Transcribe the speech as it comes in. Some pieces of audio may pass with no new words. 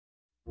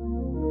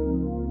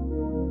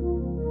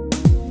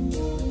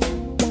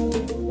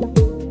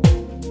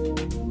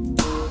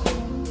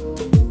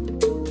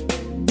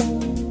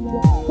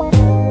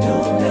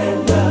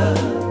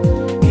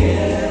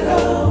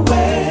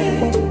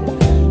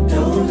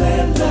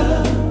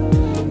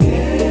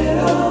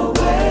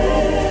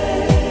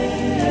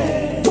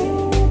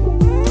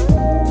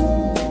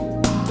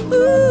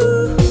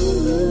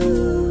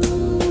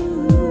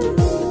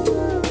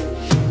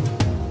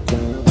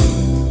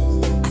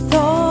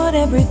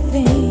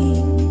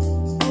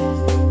everything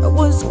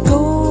was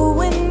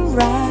going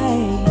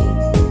right.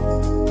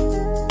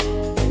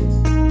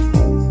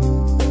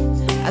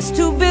 I was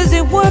too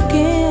busy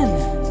working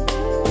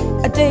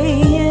a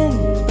day in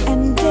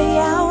and day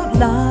out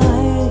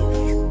life.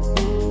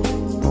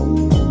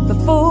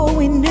 Before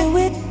we knew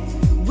it,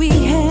 we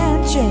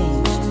had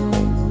changed.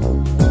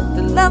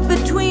 The love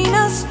between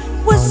us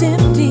was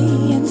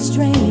empty and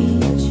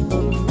strange.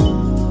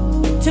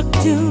 Took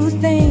two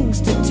things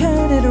to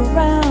turn it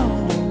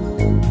around: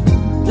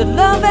 the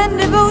love and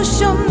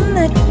devotion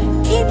that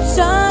keeps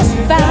us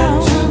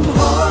bound.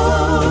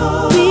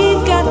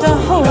 We've got to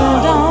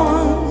hold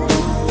on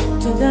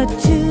to the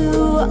two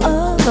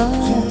of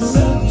us.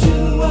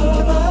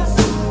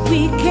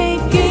 We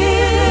can't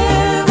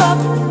give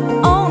up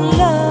on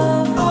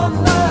love.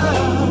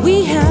 We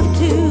have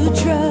to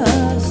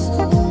trust.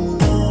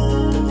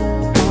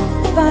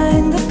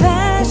 Find the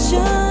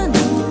passion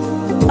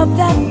of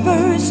that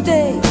first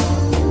day.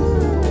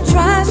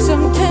 Try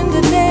some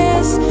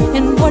tenderness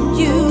in what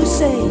you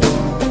say,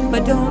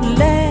 but don't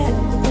let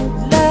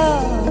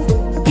love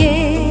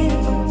get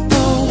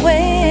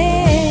away.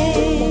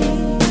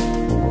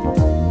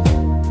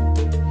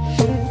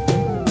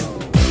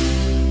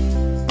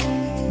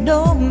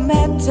 No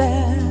matter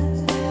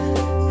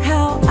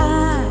how I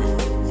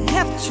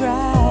have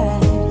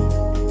tried,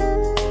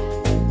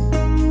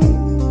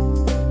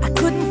 I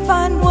couldn't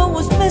find what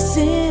was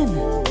missing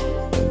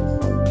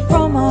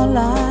from our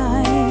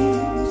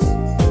lives.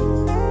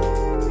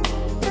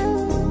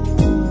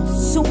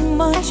 So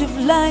much of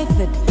life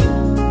had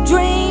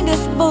drained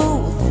us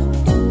both,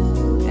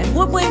 and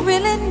what we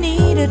really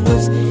needed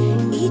was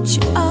each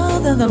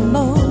other the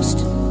most.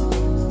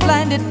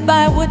 Blinded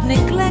by what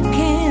neglect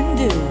can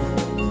do,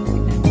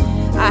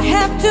 I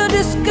have to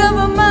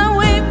discover my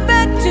way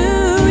back to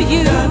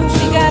you.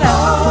 You gotta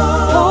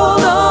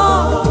hold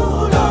on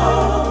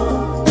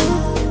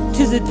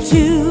to the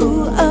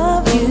two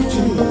of you.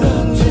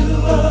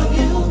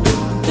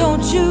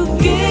 Don't you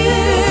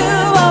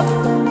give up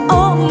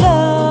on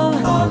love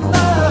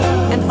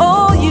and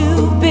all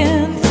you've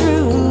been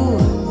through.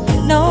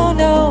 No,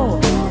 no,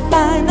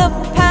 find the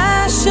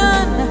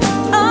passion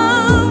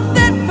of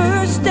that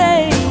first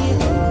day.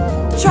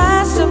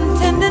 Try some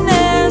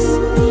tenderness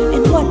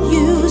in what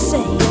you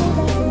say,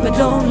 but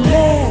don't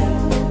let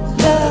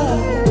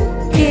love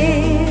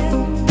get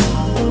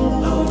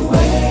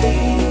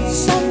away.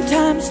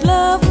 Sometimes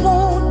love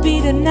won't be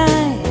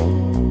denied,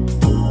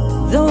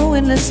 though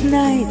endless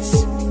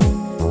nights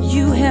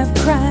you have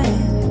cried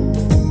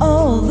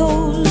all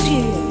those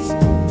years.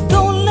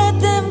 Don't let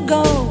them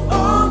go.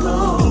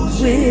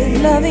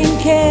 With loving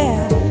care,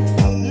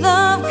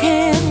 love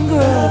can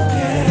grow.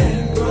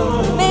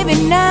 Maybe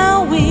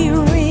now we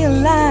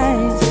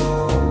realize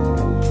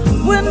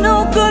we're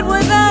no good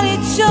without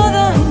each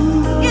other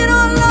in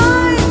our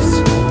lives.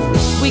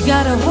 We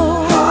gotta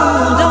hold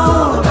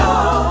on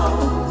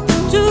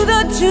to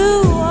the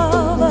two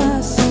of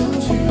us.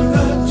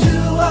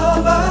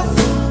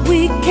 We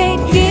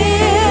can't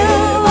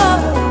give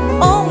up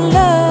on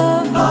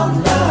love.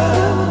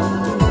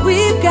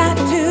 We've got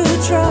to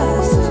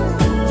trust.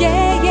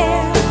 Yeah, yeah.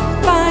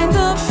 Find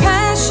the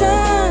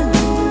passion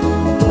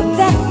of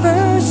that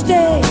first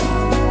day.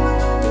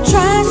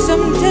 Try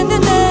some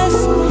tenderness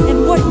in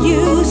what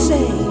you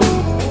say,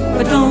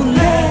 but don't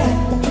let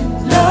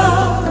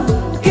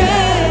love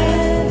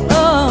get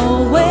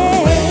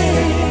away.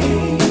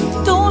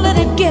 Don't let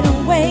it get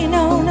away,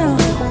 no, no.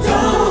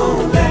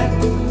 Don't let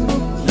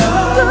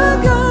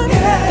love good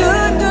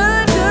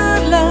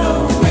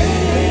love.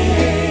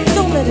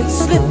 Don't let it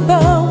slip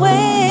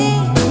away,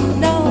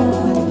 no.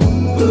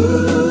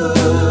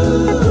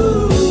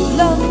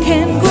 Love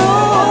can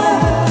grow.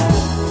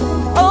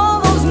 All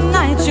those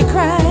nights you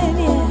cried,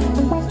 yeah.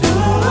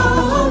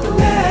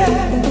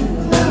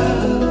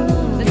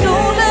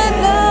 Don't let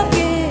love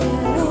get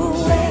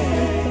away.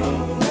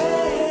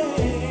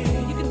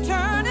 You can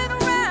turn it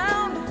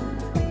around.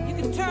 You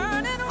can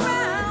turn it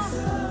around.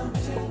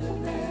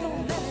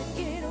 Don't let it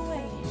get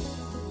away.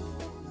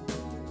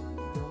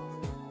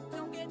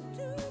 Don't get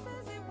too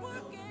busy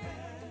working.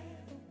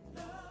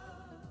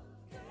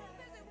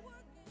 Busy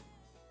working.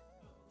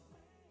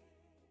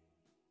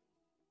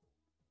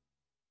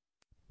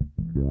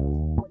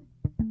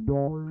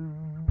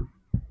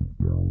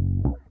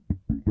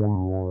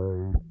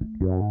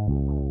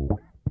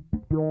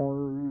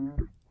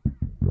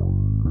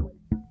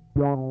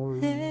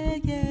 Yeah,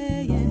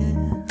 yeah, yeah.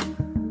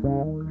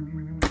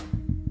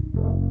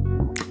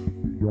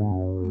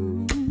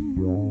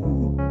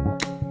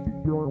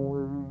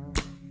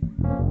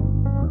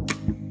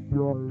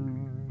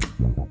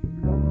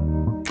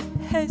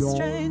 Hey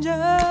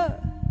stranger,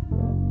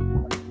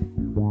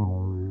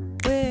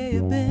 where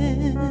you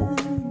been?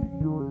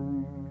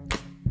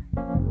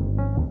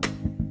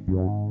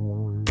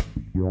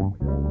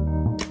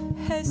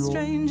 Hey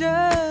stranger,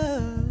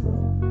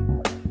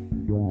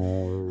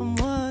 I'm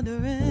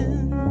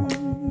wondering,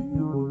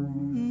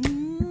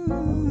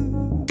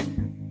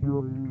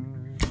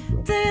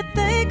 do you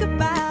think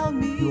about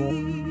me?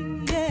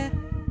 Yeah,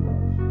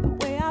 the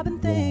way I've been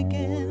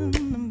thinking.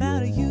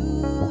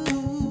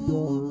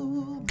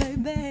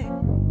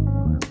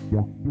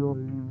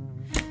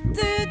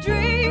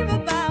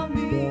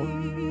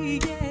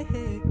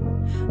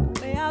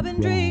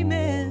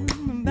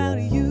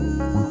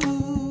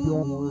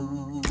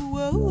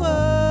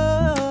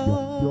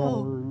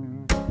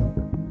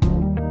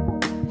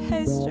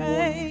 Hey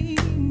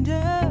stranger,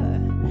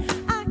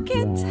 I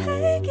can't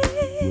take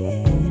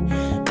it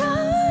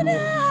no,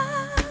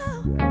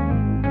 now.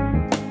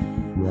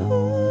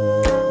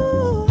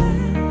 Ooh,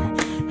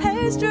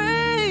 hey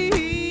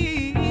stranger,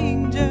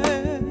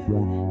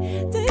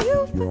 do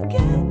you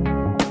forget?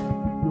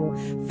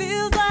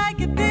 Feels like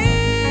you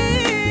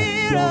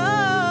did.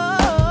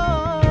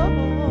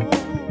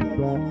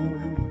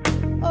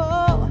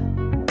 Oh,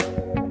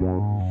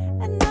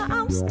 and now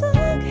I'm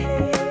stuck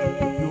here.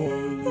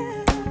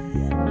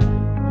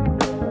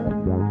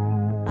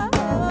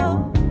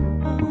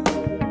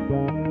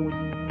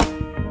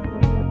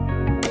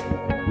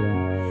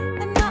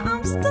 And now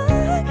I'm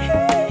stuck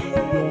here.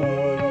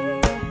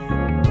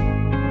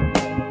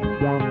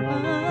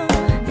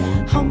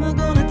 How am I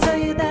gonna tell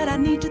you that I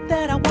need you,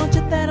 that I want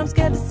you, that I'm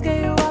scared to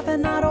scare you off,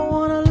 and I don't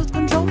wanna lose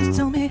control? Just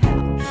tell me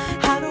how.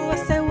 How do I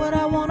say what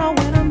I wanna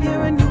when I'm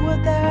here and you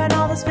were there, and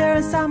all this fear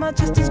inside my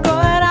chest is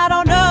growing? I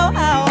don't know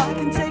how I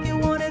can take you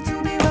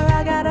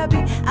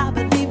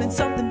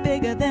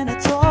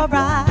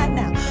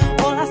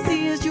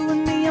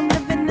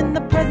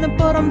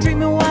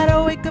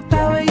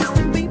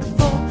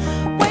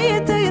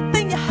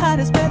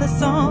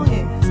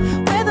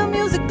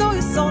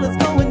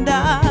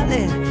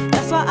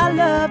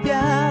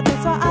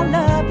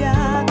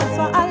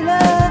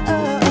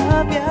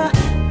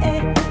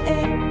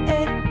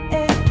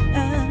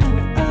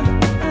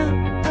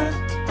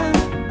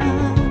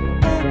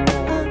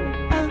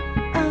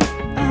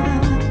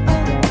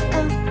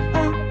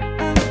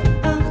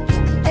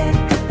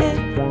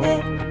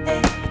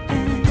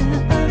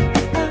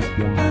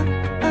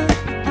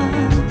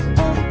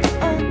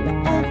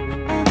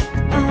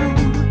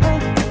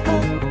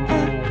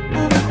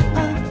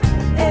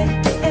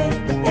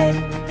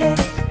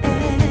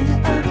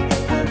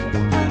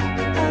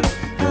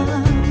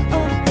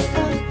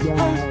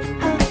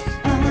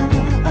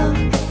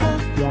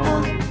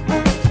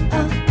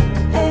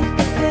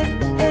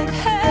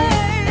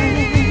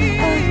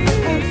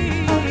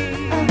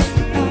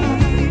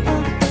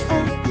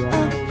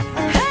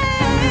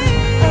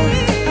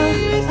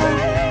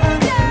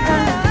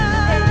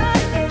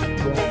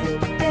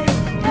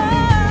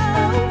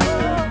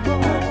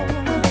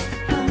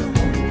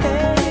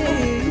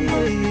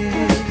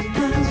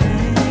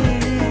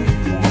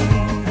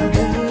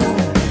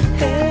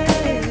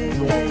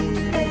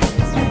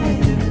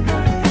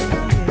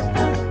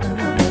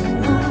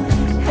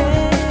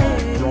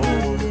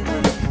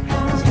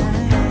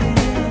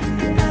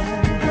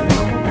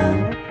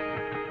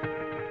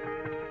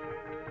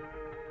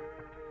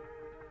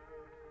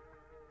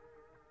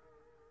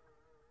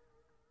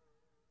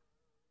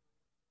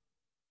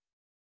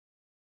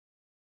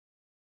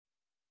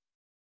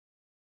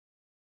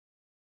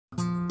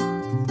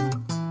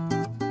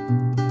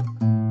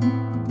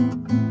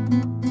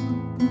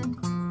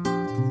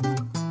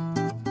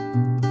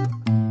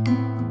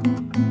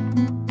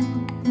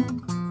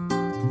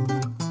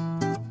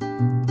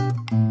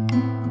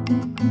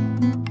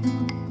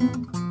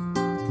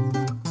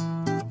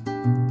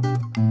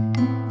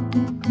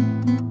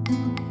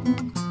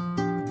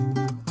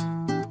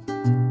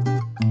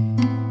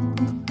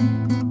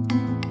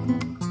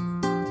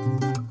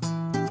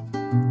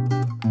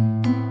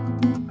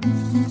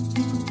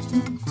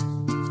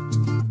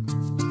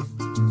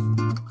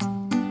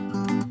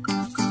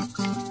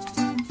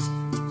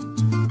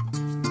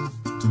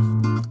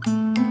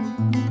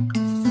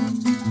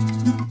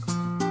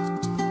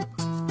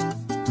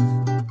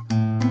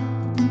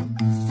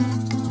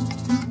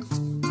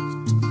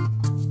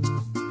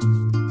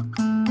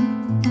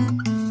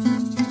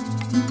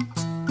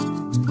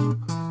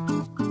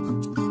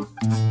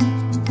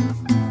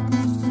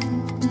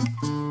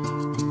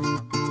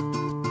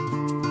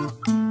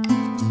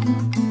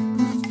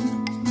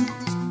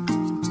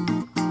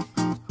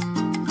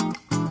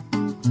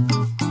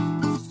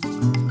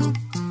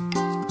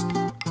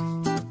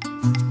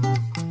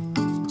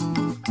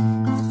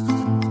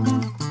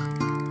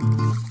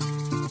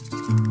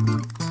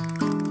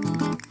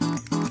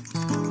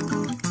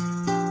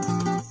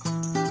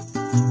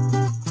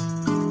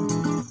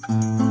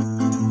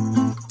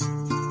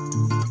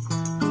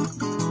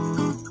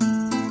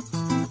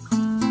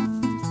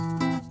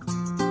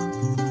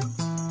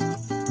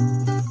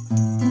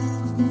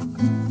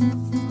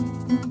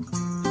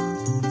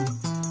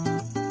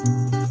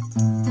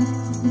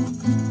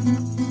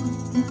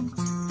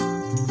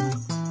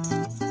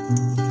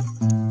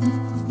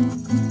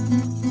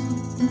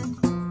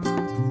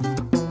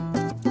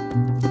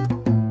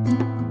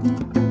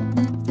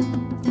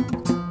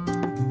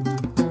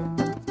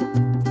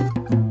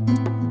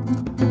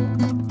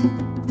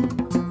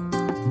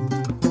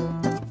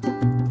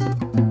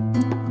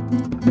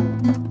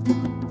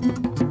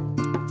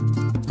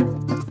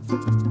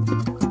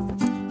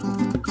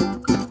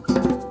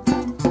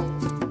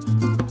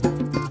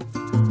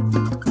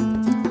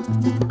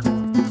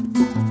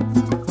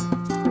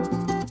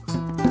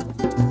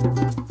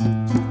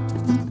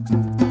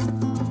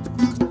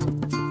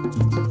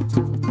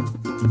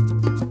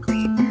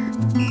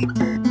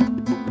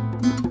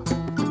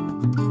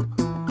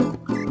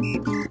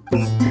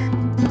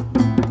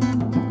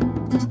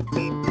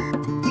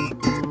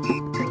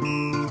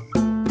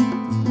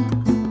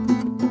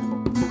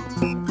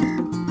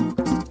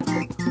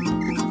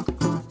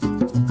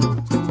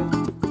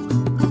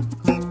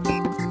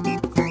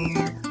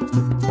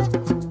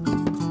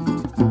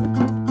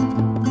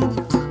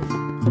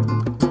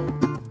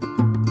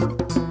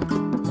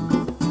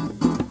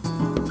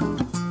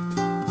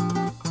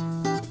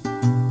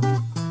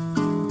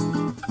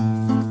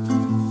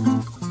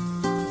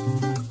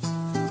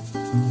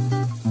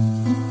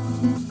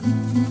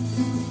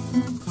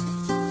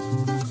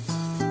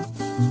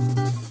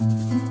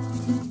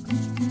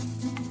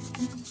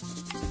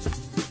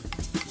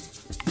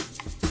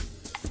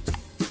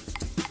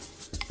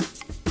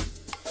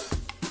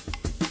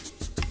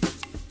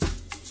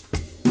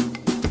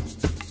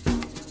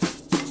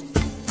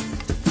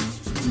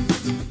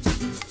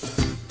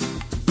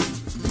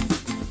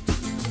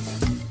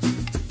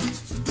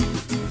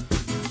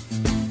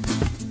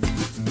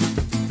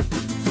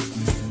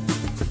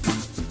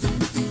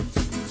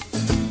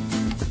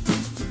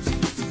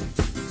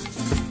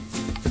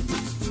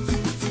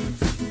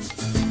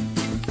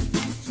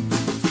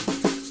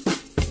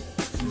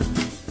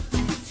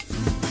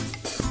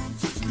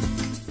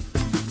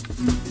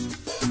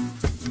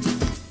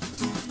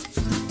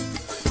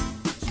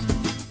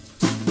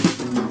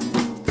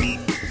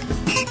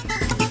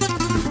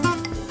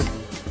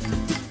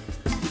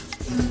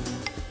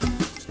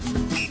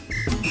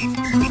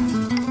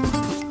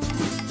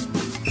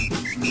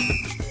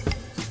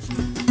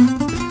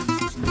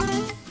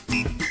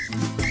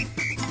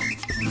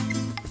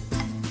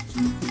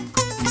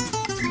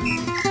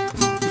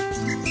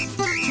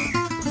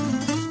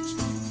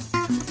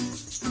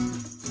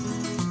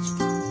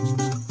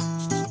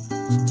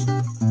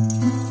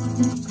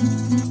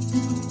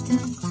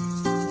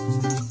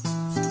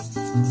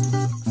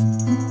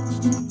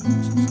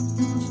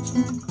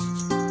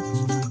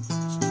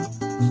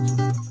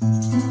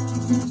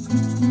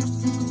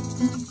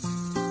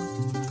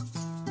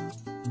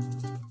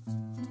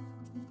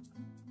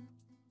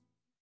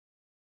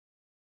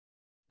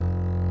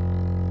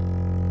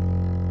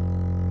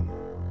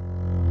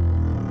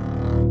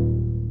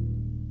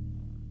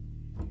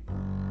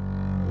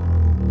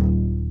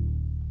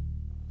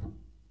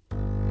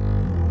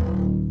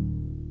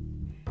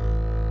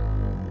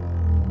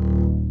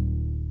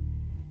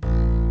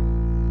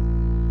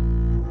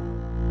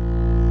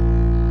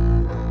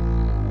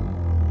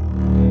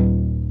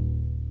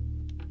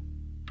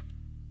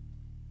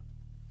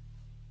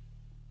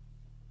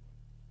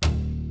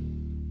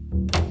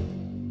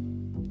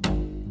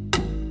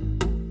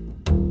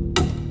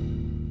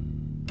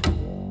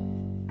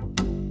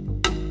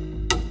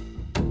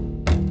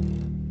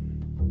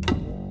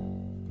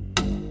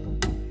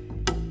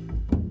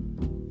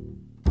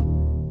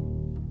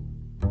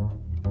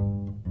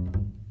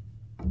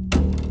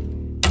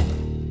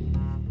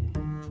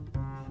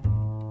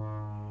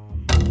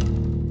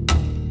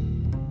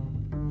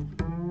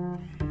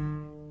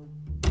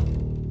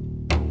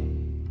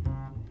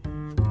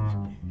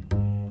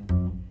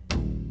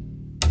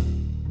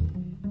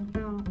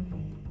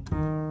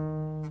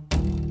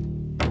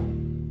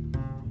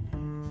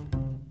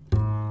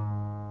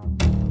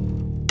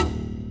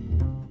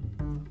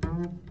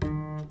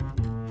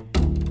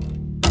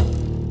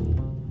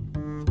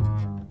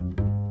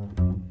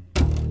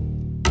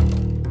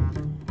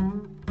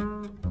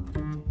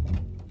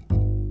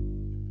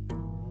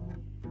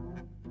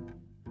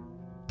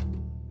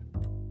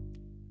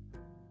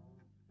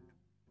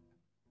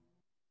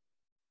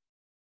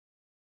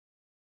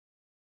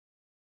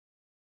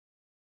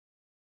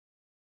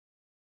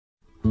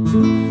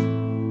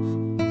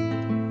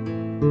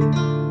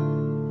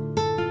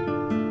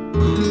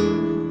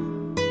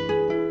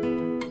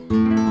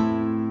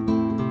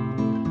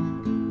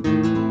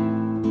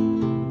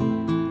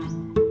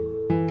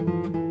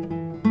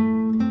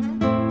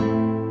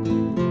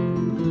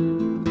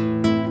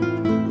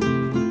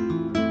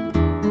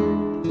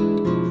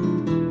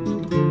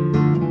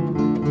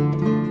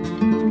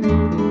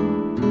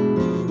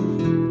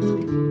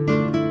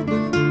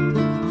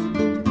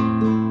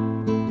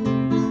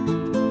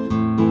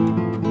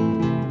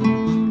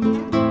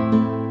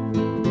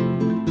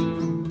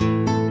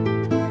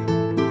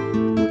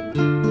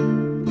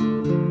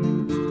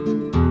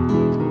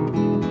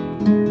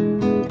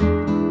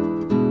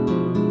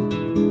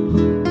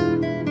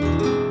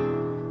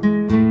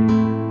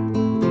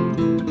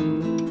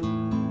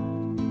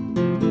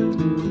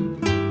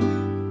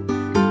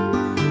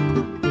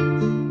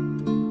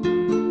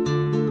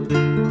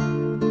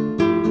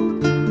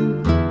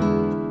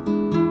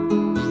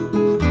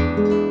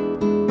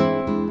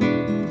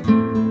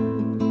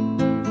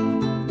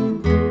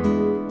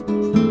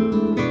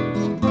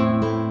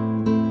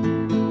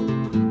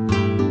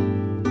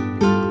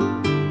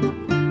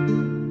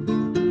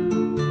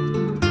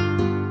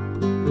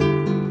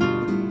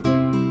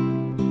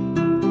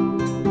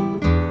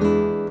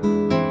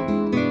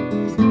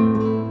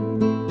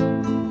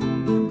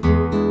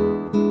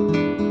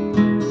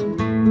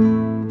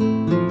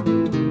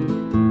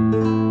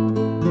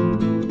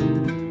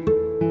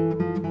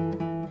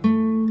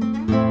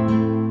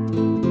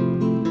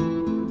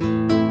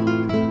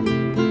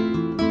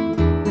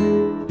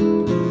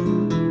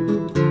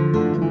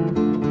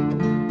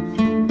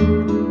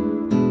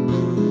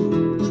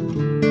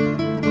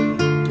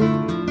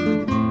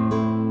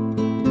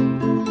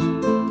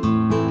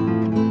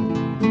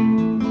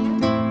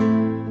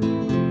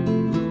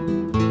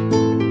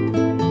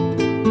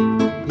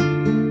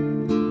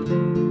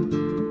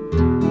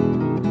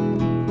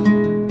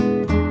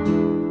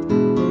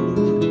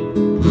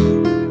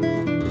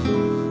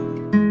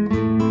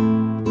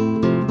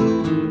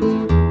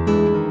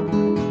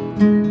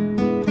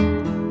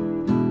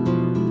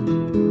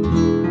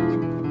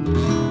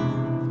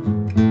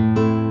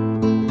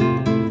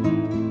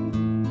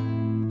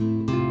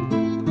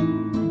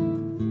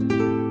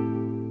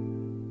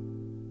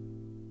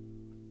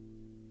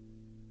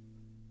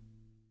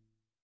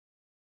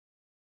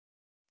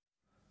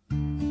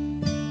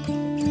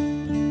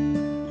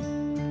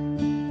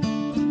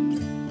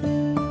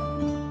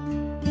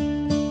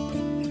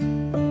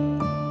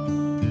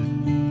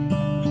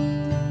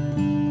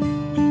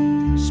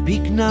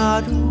Speak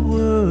not a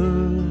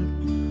word,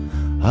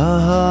 a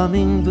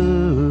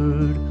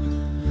hummingbird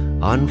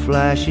on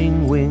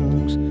flashing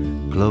wings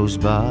close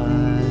by.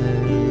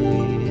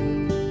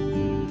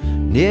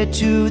 Near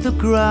to the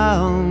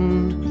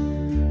ground,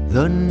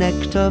 the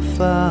nectar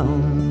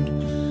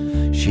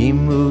found, she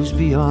moves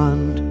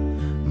beyond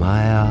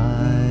my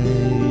eye.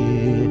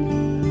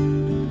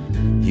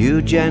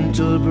 You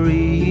gentle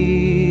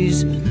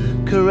breeze,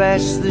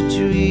 caress the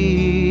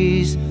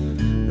trees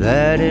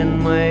that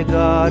in my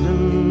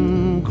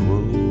garden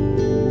grow.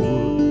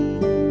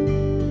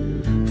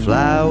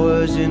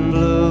 Flowers in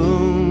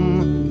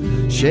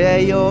bloom,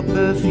 share your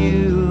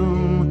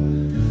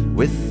perfume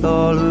with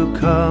all who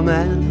come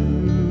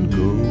and go.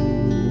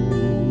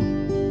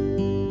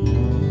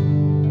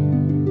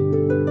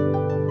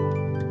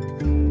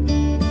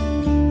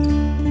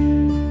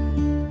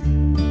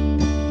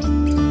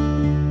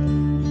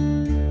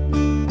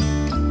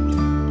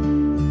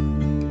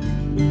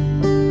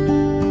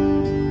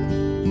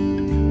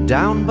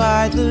 Down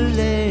by the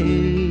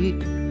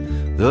lake,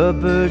 the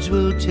birds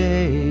will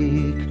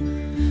take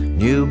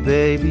new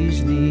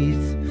babies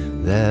 'neath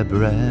their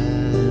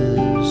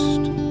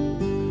breast,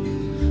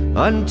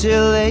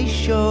 until they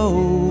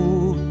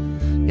show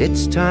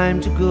it's time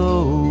to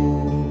go.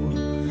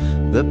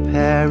 The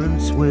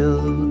parents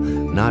will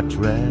not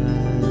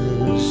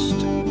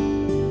rest.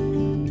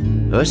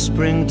 A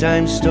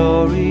springtime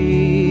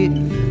story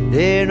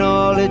in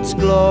all its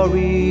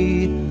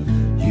glory.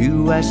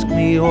 You ask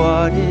me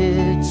what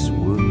it's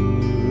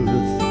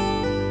worth.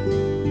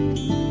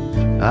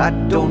 I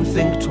don't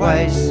think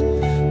twice.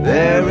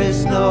 There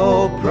is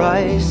no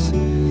price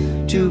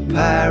to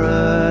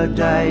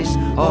paradise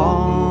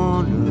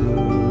on earth.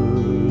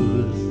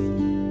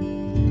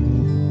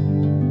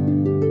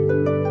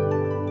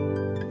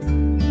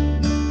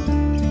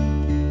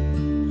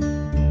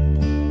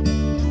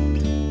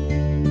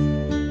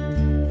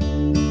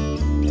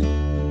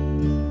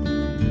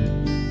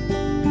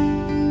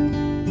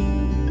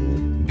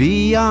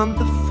 Beyond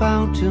the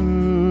fountain,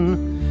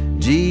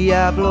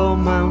 Diablo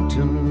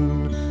Mountain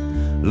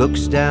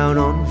looks down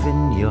on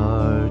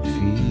vineyard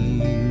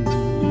fields.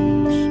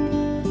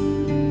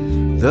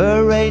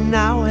 The rain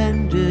now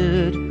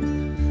ended,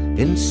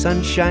 in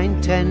sunshine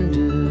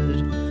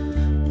tended,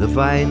 the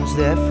vines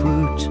their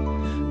fruit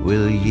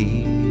will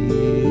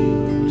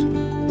yield.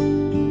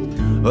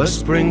 A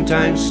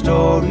springtime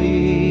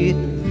story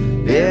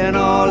in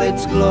all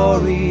its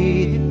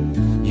glory.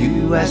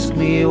 You ask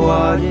me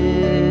what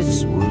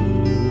it's worth.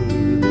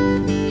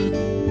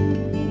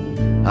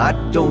 I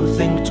don't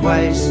think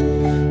twice.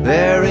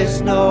 There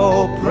is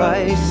no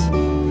price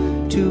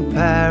to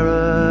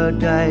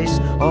paradise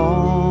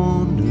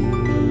on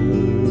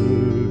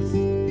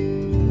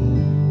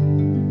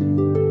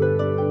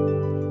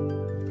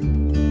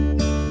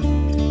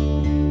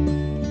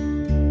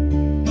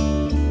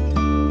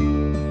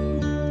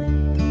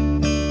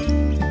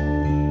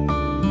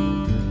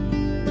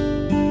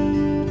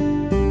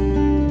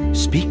earth.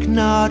 Speak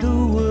not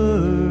a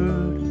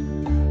word,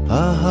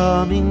 a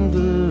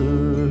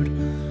hummingbird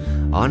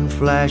on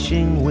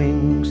flashing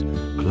wings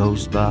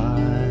close by.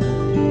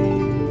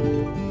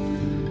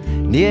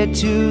 Near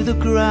to the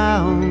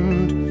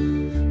ground,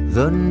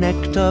 the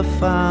nectar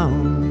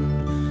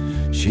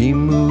found, she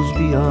moves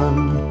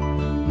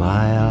beyond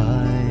my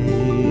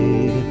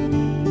eye.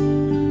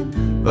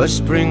 A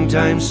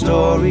springtime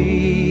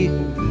story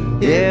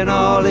in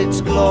all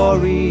its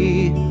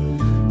glory.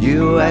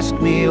 You ask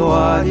me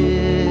what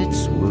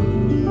it's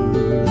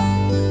worth.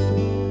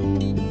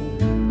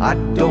 I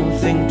don't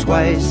think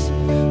twice.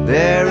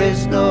 There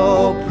is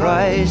no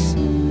price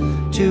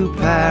to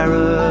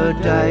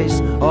paradise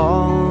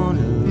on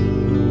earth.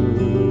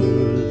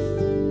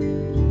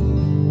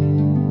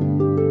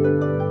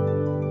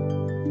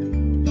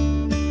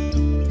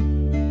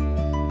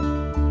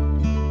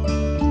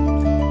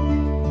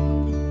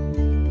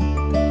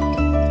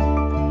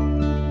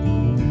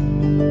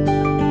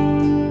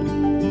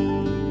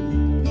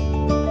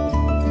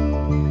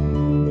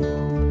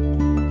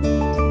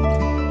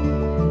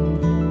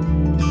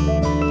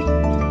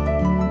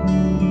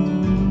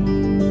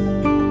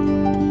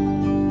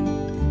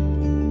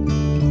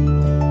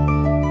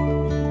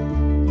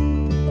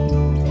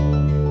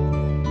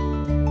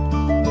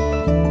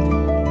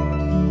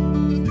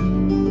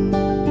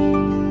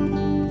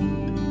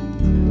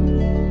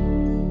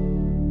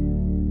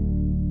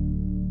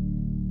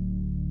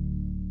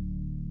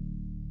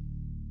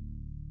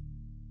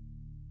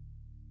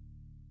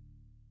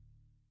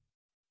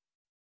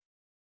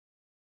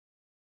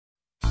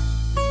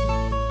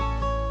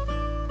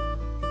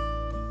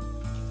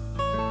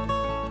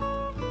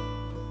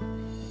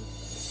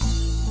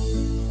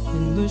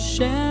 In the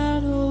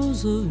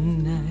shadows of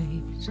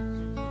night,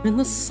 in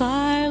the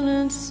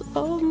silence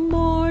of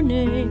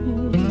morning,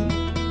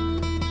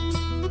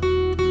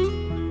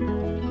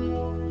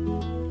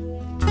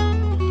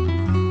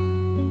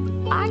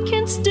 I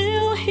can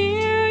still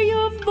hear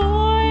your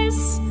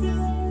voice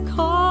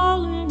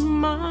calling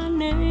my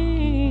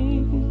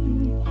name.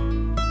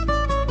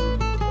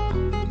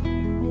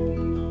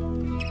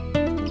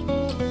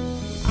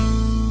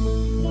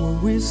 Were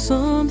we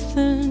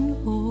something,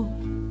 or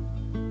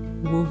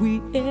were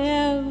we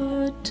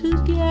ever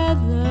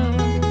together?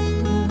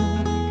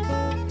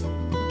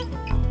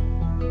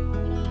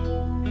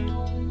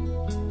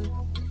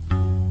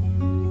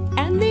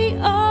 And the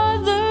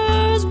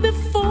others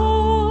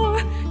before,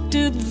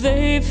 did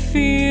they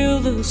feel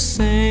the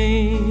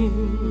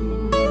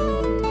same?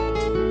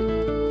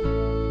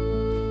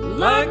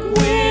 Like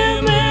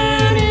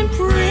women in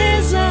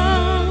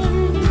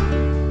prison,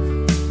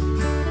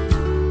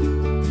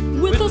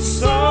 with a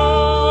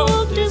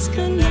soul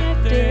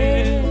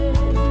disconnected,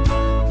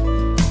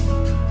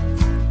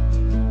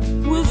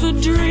 with a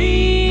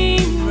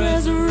dream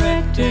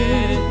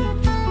resurrected,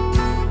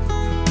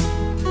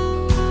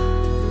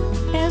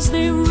 as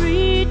they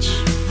reach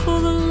for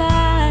the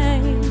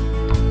light,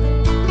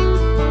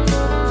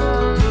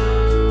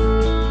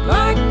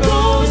 like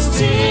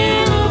ghosts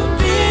in a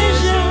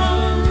vision,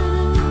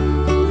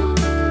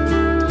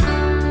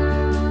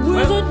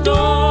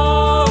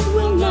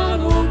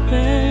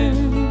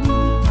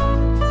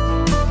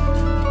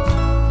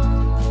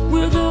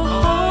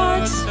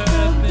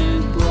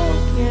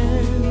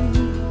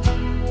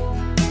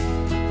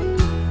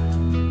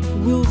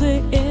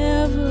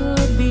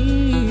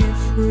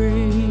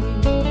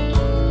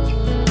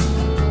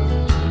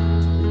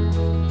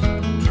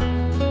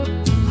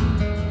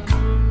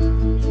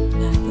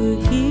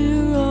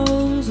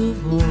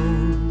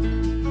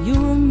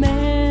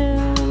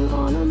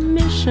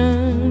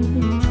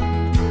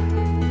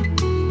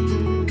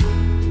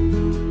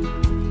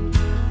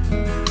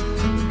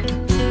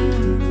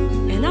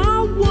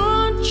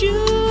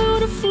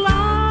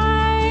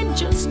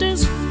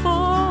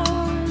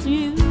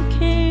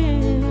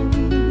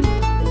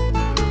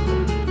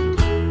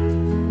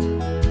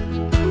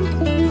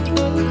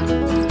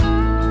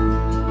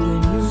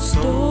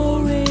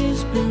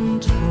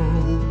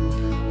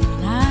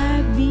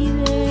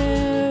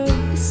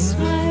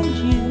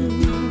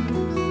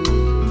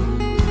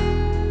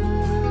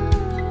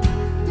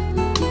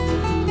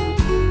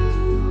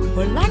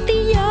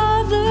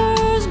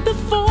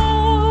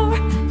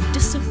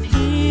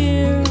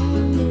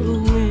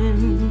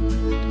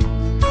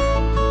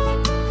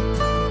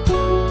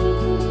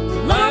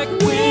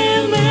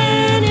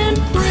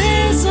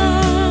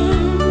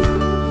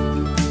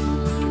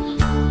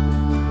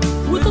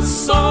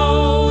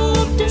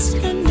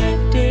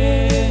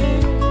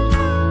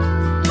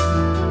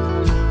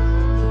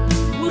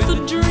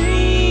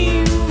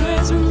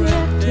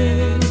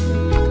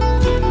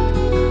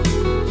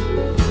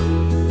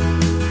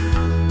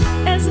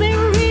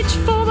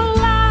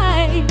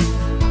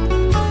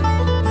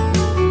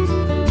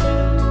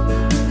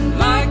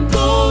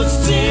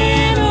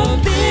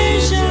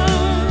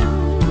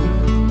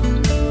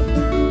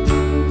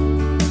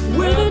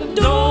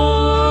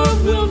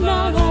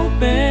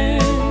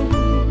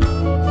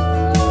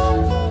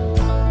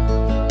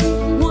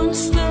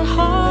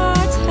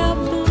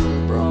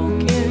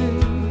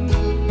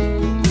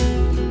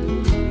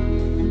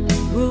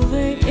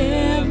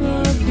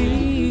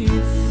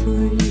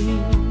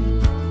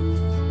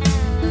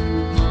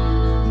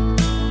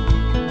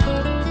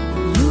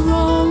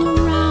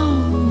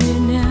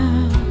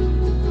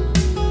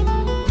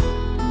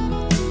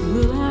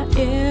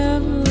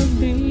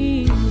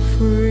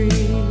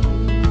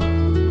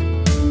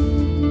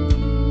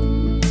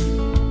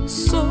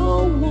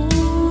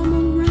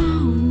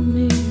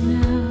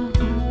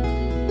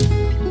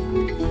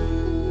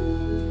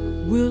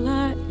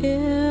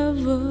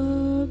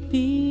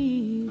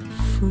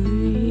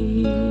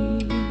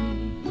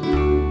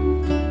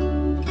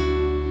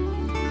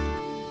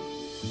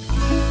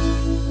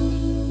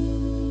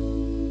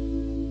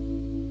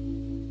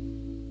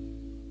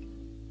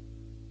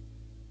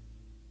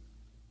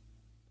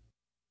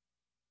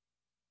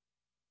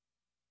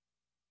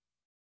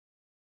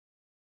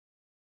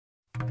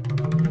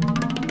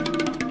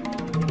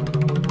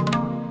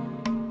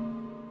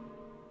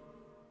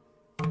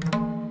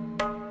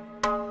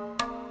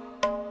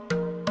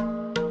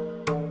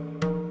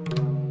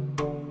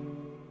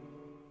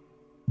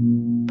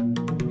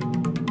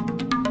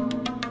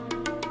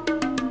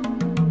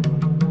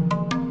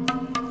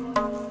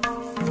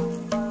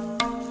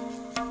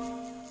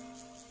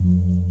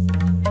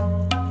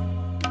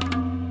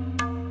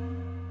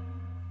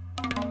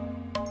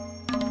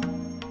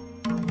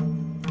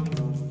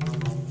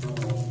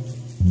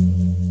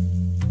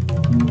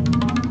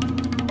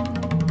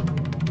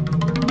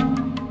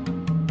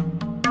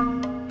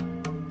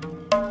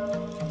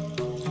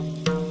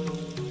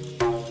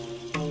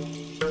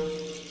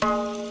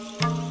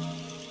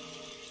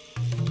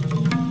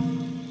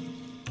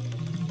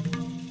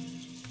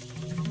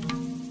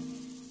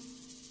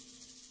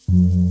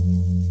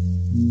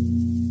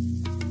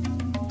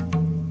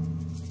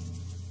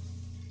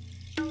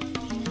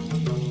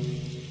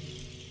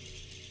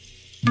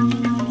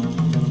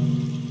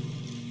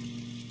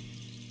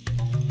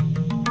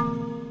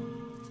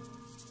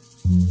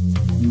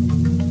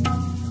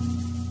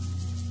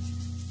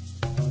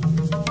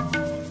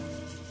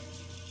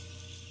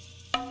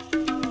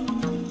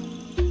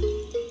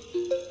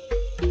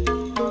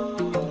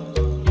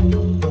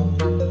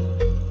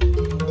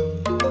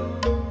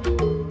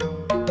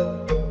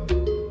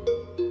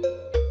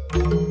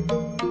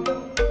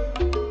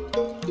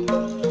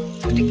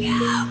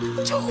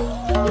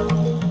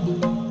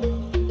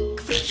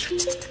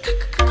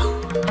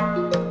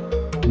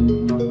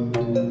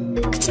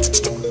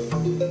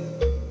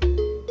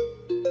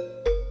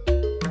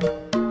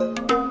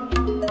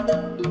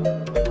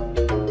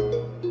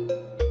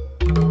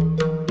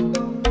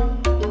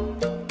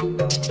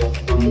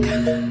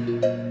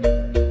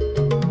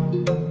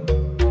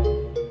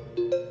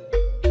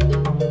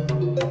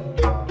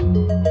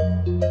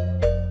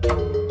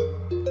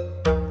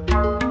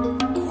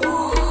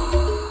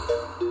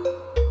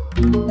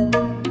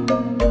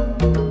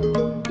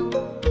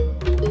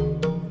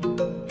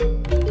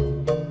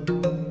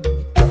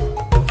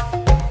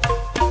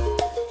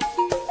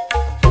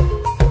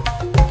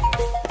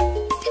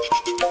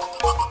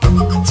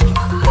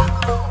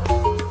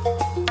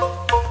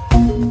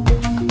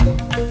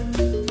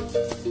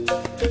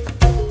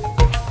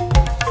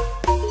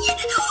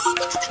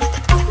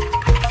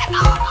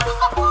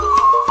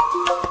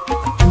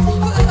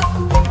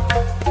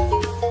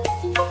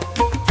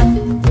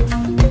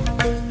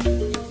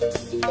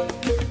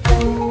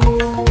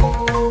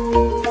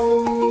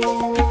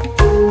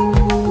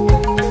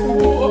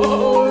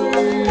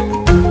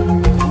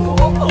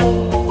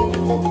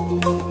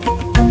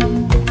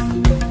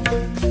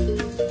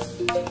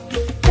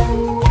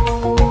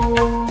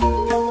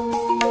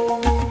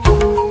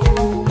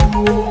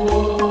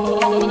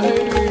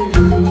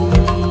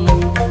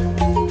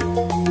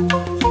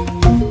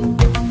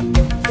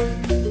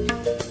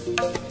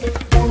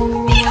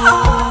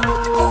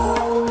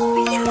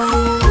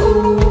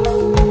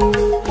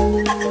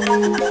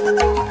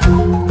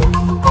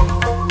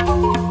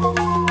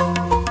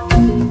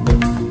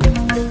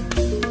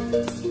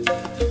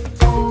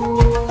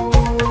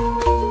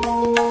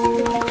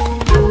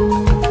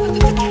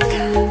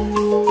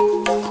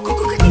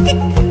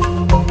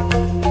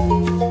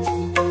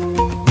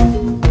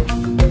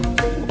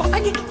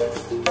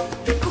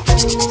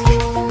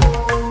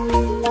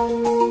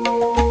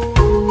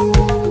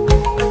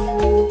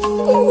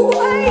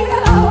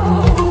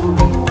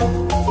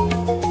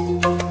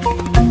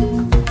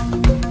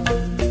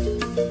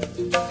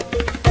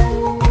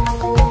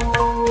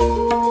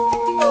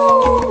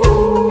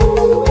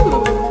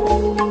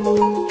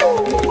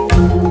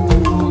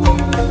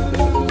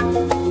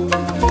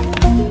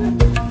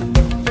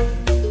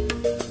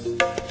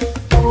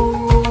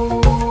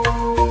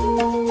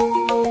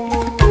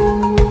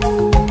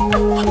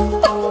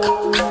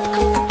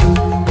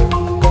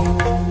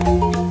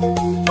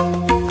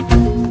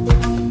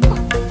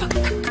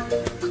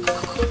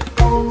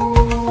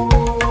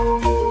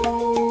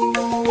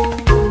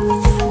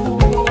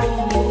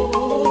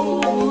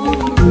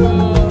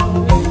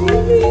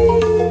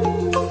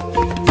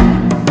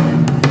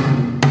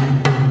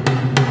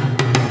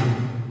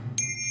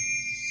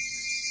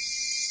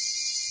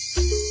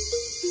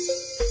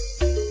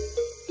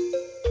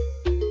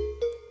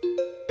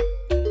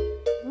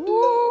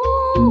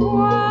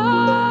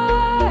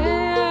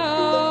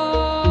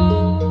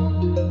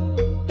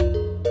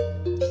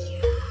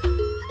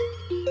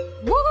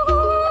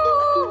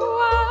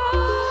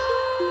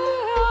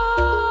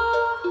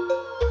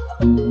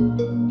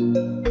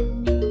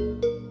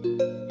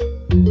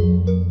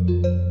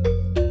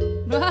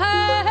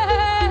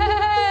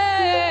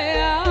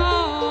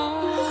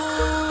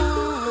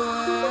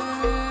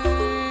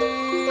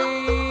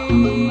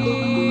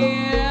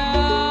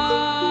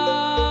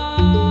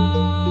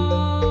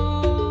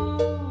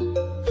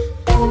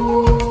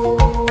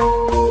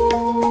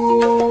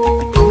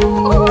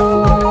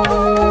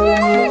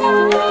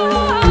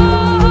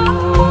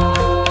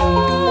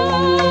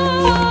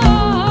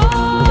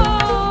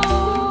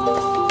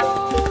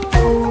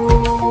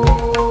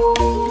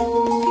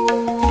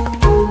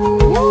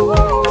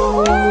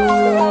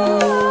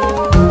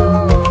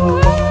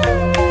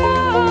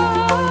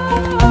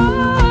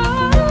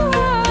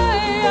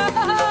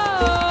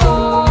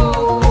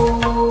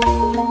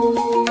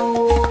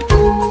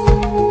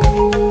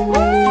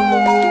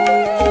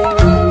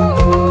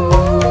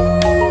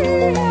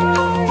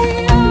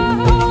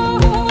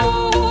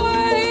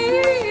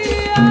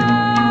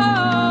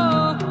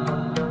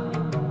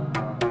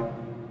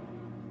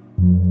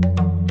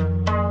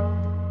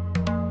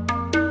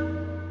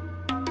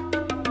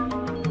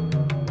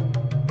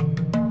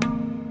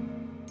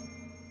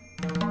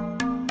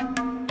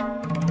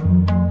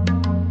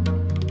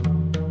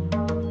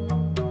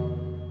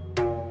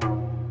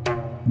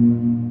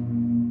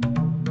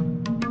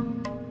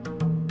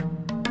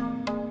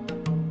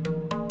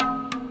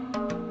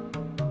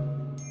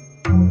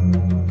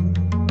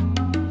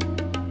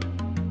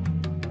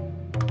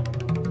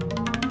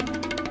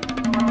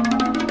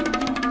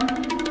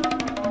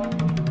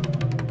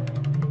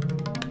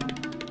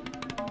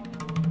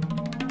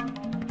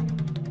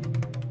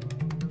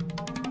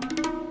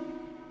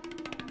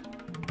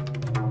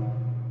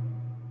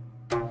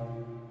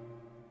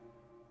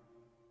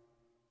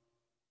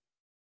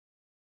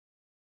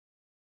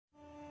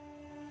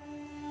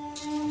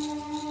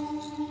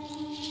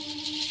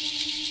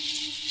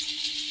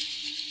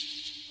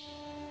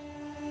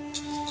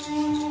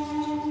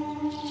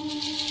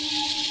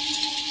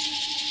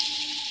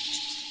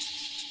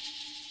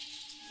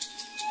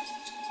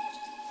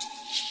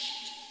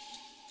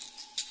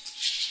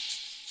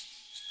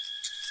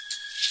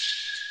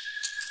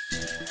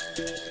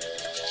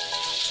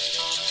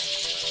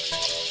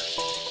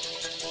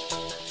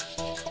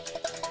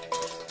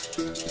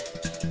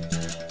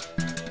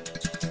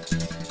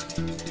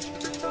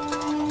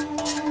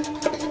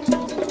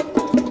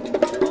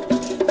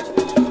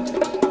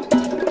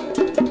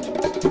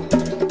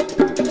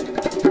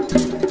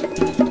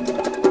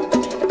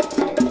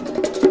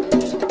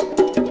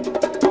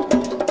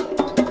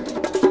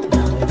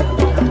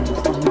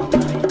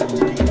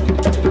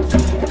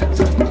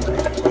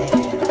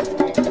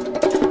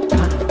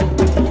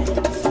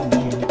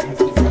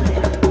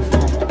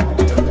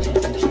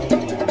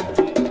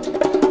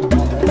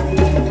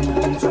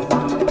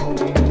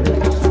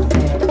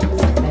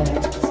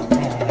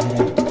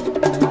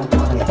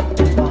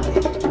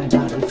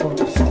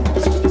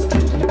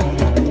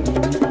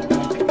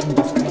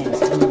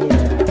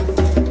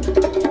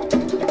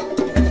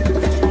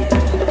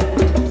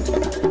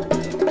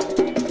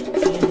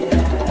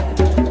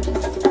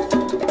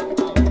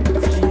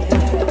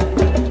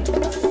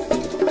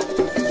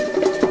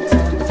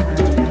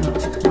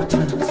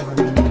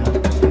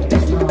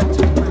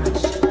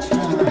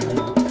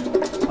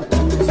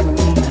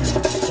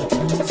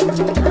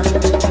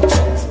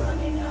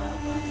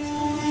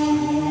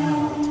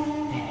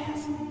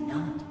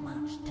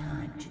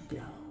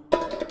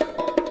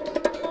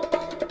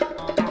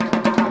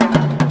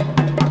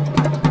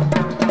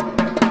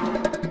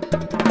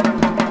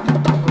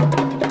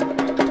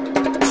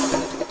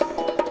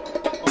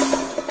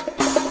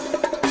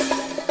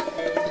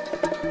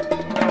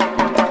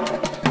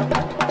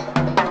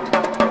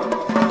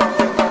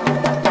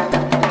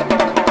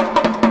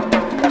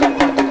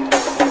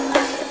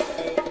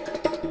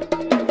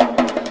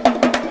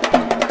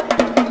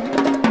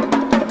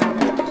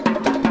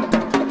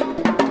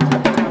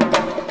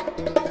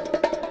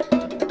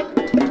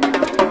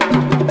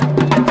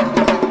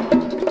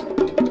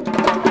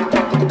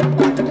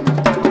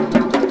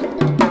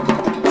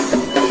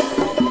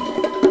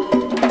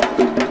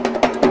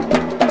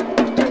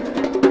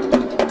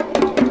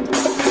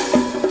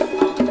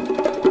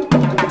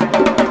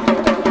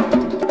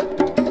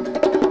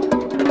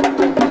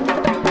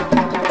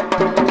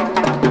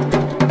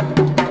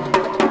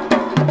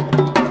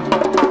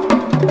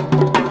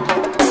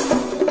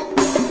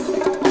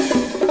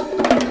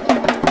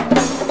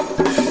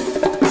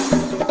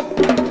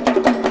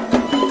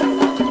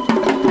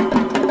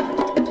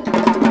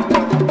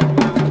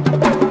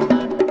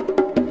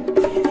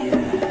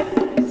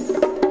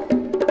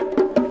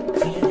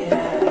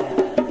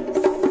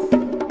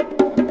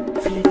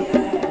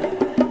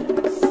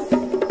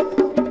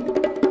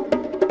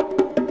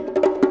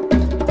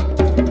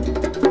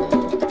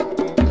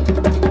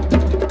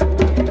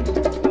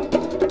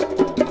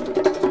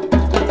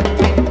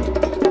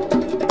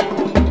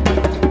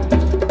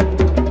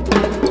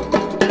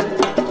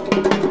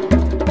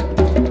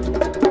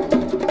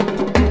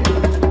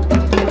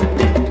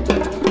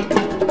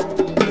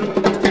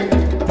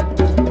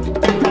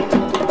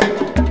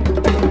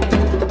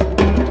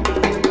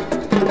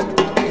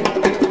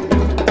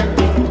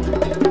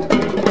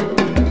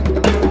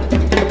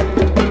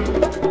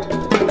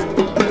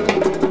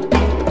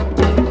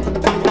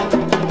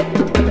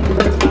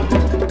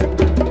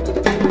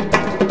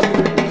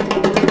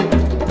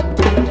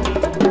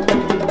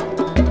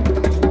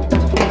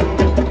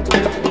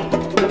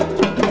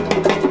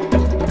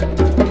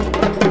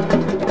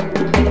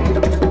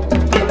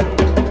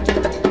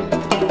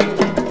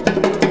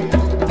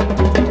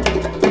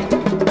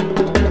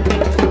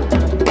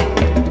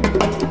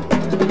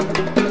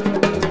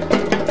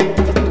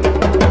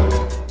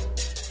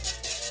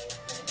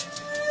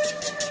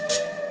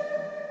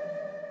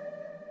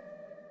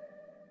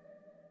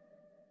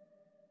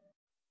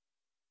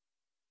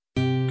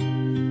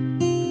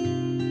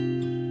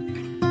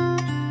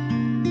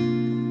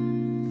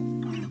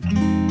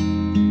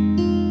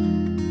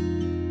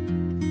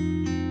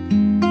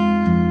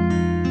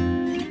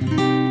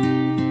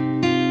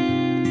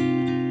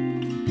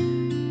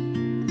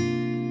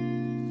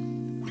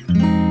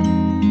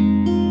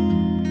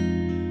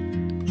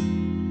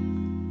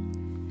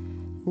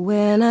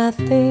 I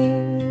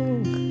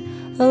think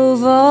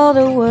of all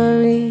the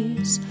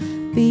worries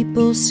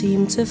people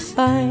seem to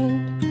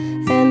find,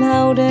 and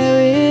how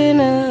they're in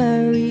a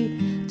hurry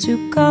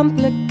to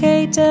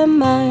complicate their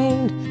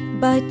mind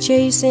by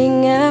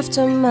chasing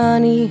after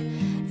money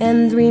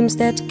and dreams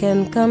that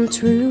can come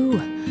true.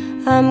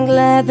 I'm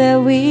glad that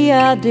we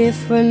are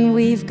different,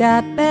 we've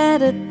got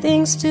better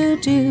things to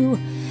do.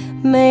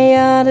 May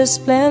others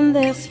plan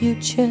their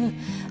future,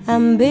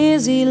 I'm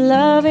busy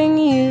loving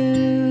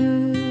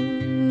you.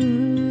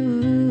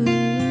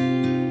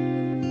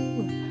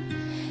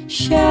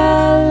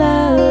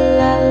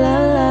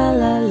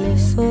 Sha-la-la-la-la-la,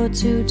 live for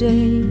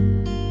today.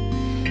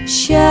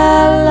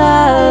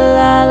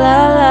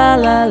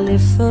 Sha-la-la-la-la-la,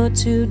 live for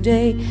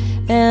today.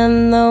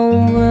 And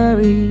don't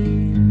worry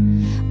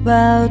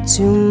about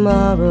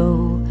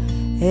tomorrow.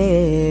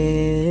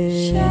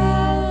 Hey.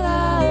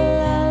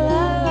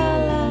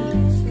 Sha-la-la-la-la-la,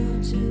 live for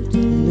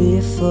today.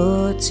 Live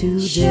for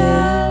today.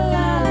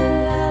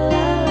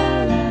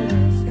 Sha-la-la-la-la-la,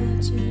 live for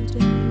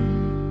today.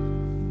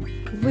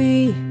 We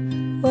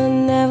were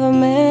never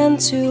meant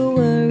to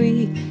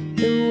worry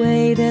the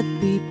way that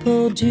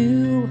people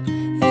do,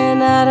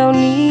 and I don't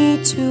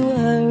need to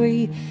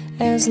hurry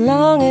as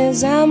long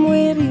as I'm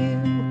with you.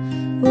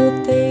 We'll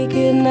take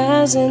it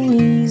nice and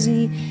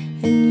easy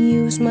and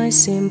use my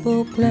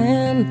simple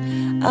plan.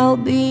 I'll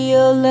be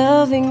your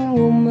loving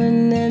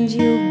woman and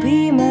you'll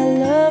be my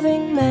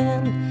loving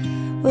man.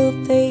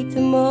 We'll take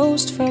the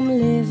most from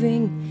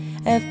living,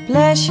 have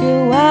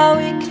pleasure while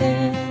we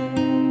can.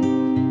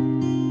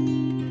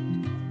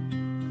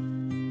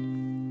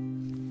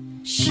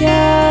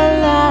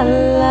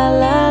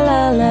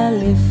 Sha-la-la-la-la-la,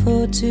 live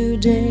for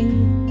today.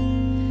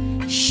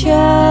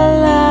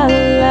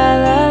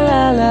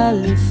 Sha-la-la-la-la-la,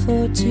 live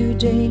for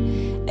today.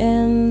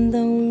 And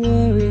don't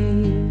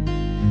worry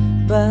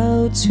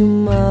about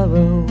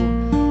tomorrow.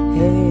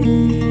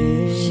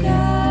 Hey.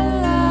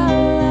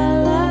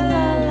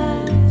 Sha-la-la-la-la-la,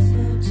 live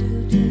for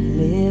today.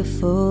 Live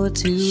for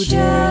today.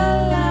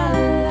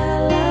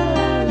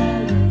 Sha-la-la-la-la-la,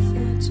 live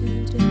for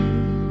today.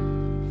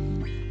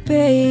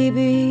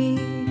 Baby,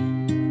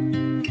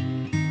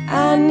 I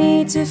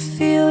need to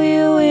feel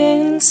you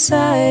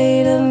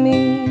inside of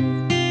me.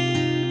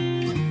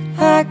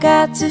 I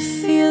got to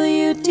feel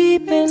you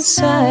deep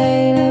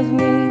inside of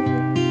me.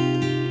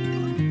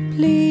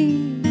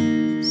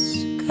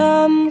 Please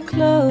come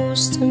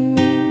close to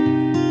me.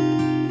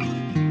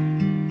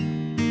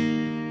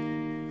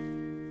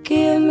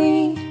 Give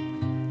me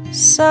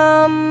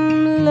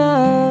some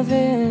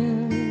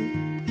loving.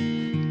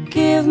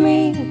 Give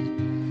me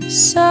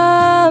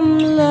some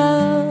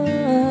love.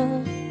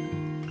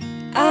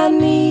 I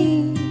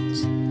need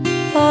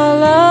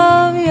all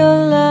of your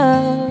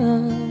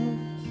love.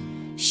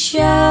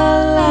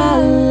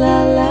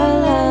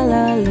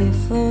 Sha-la-la-la-la-la, live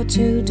for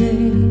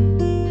today.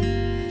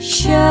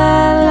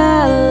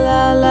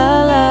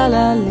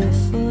 Sha-la-la-la-la-la, live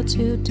for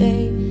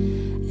today.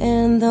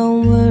 And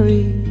don't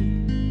worry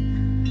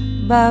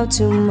about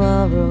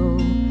tomorrow.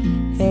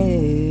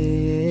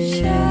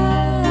 Hey.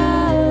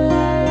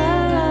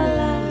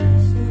 Sha-la-la-la-la,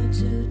 live for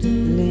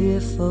today.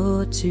 Live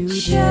for today.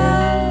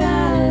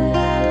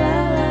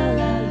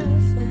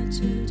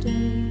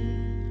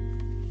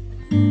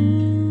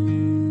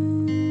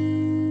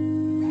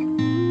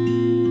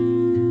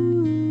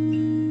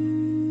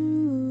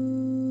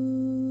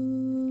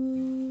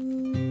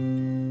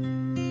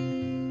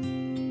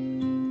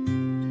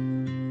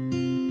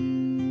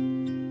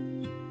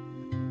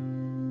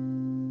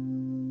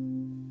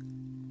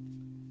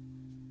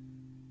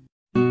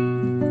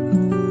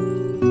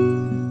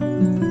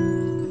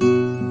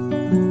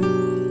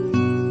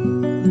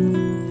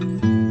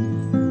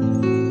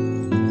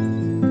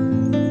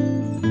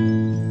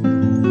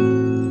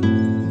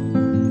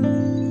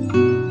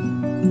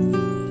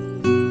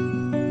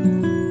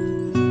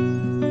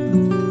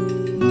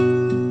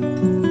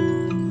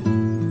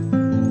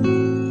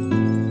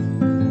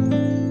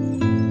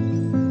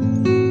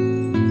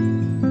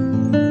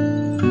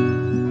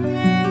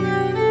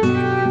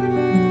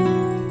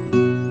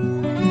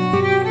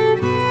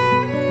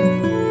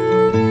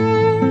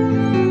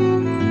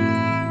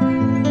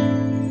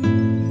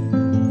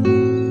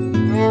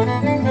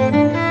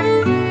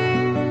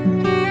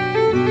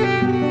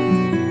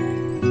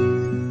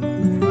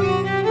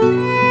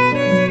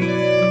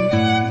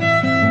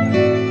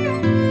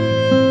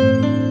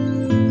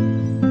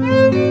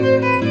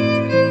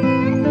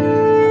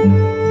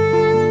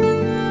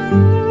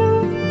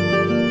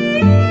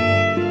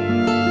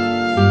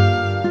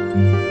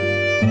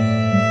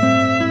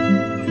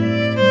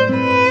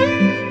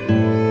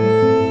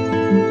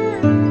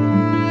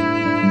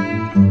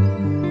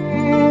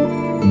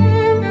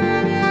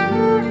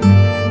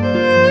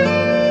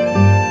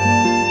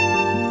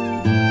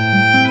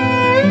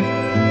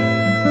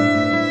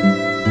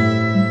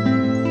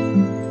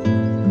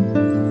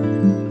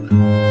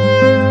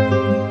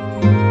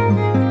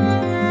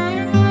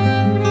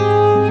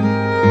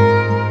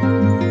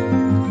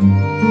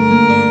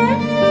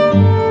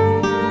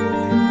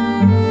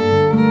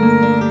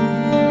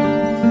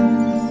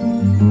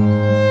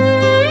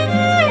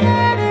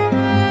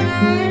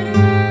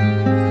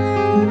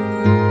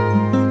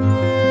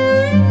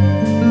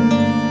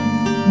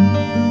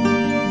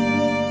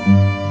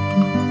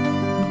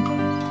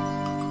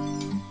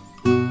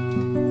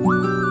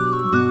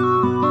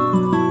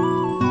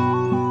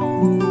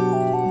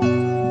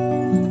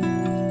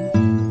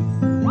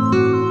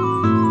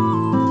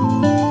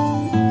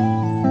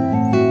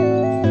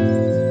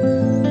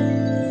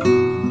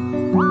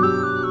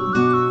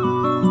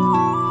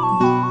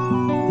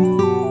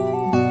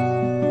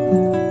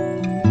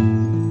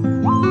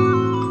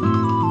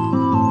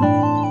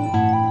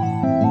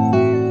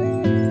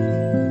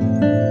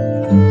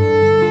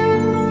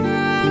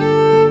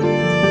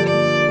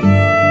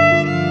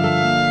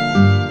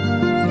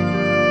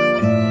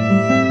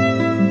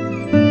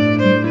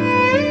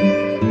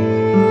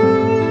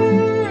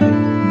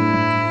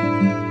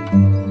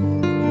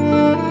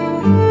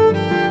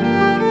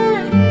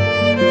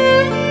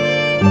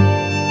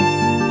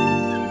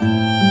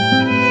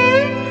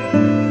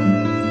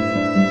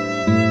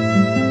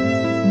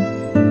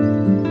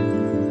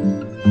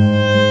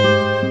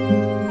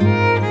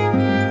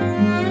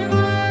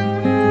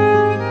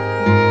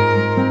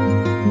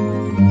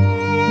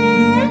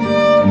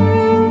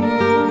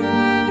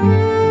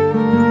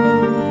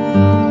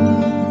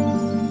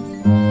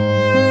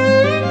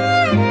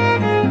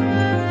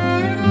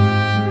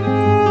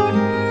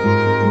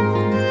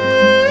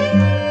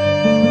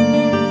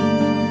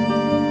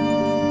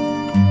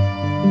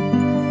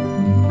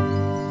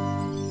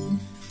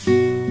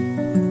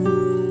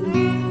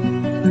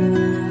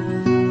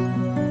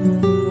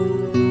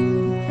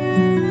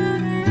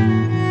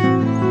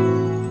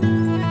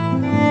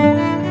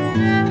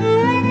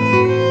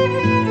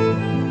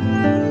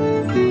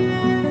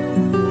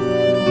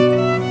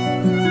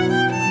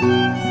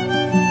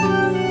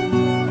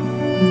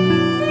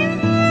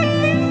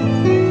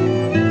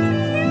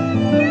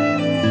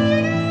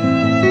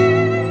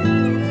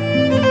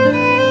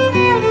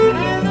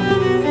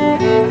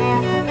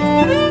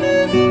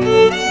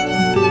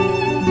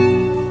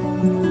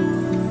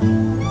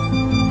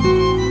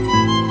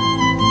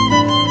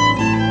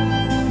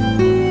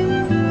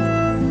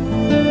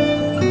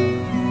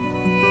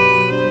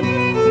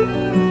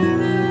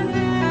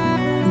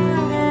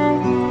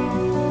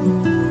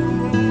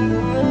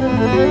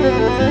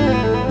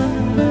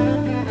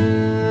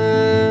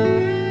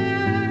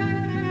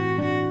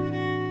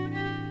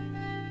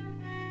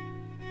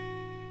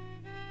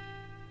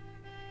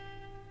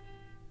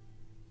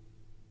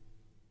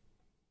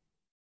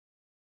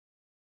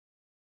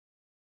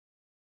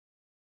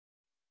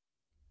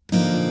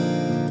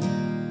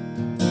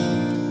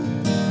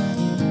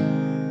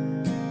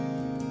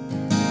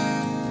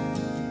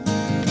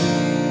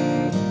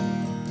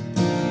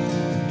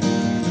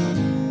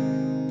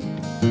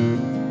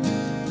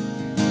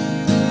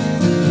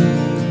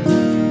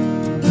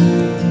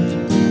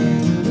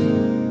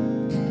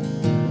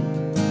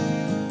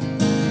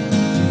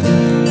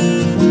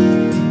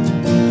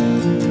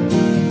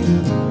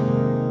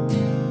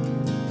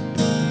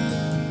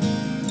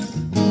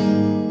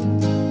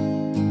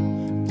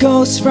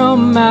 Ghosts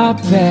from my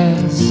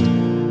past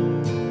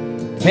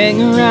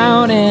hang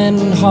around and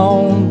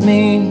haunt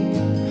me,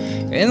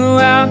 and though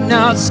I'm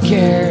not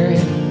scared,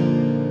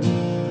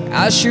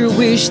 I sure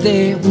wish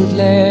they would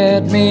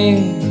let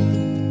me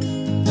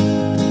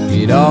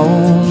get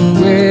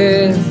on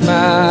with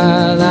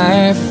my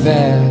life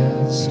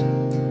fast.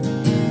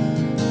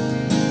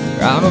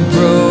 I'm a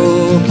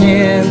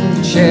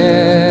broken,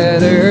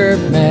 shattered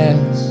mess.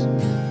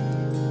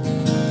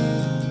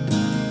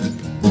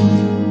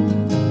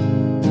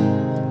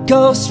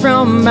 Ghosts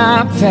from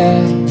my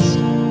past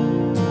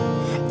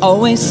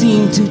always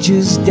seem to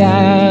just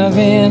dive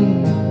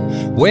in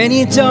when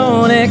you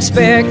don't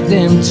expect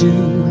them to.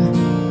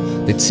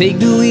 They take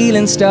the wheel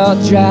and start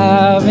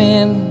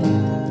driving,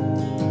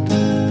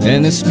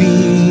 and they're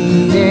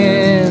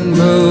speeding,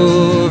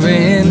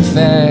 moving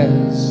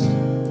fast,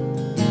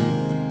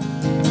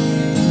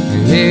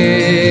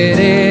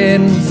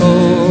 heading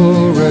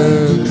for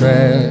a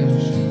crash.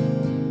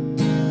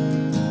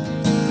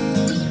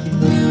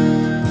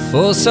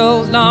 For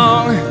so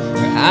long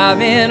I've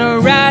been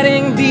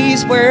writing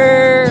these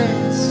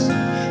words.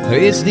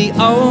 It's the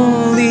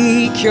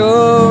only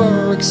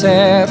cure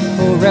except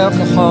for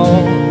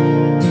alcohol.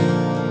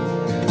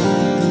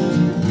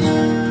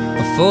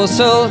 For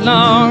so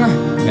long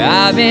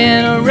I've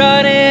been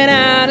running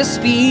out of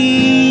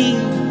speed,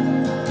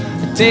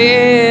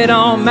 dead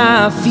on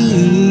my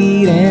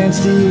feet and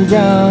still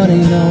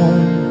running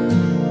on.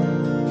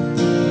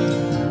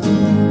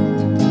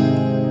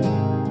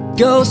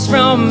 Ghosts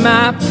from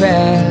my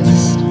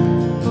past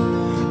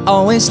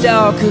always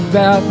talk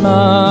about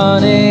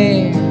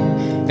money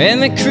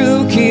and the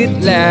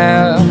crooked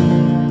laugh,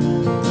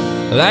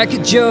 like a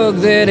joke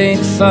that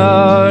ain't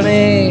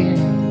funny.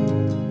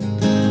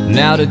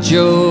 Now the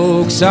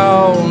joke's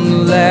on, the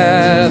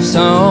laugh's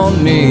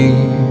on me,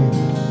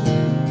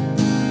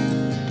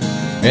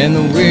 and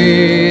the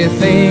way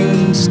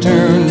things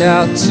turned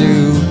out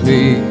to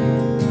be.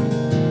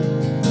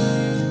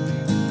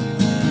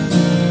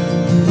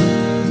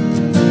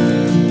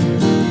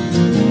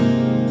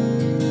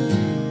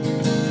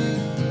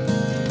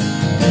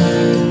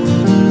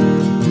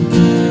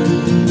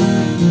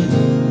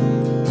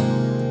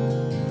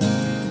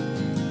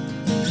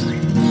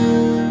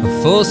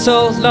 For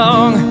so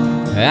long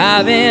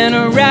I've been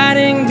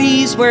writing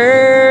these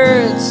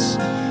words.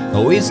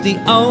 Oh, it's the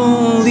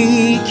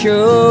only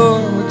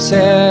cure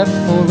except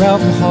for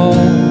alcohol.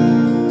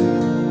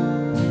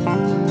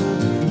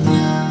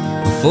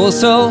 For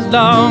so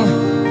long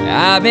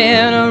I've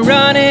been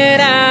running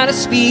out of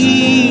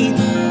speed,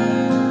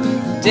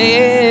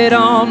 dead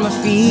on my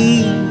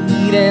feet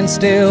and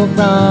still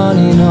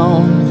running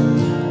on.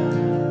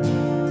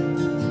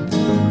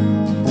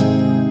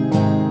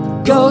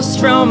 Ghosts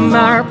from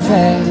our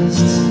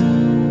past,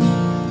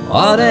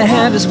 all the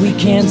habits we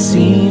can't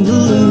seem to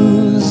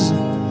lose.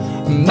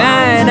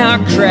 Mine are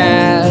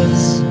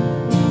crass,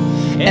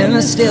 and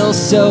they're still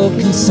so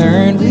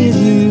concerned with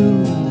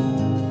you,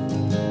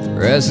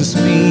 as I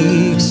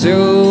speak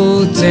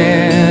so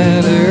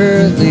tenderly,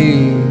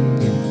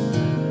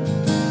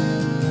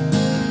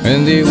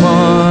 and they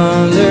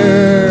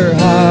wonder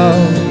how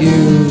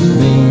you've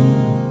been.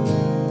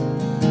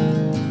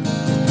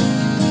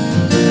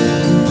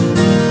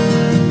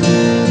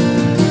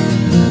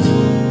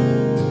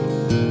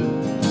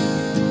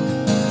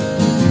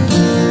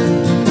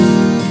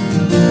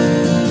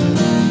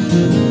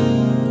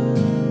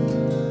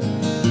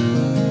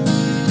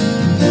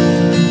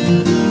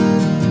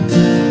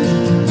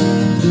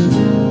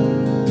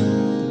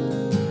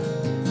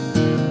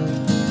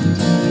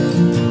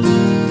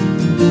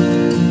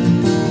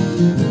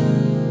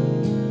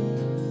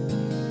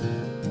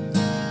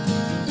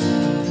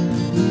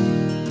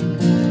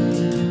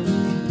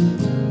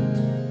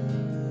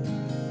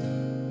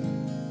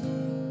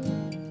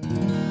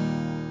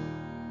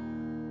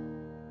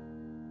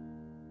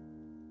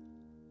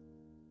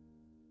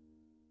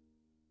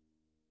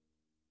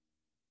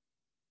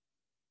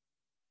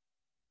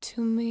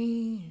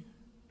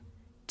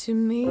 To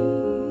me,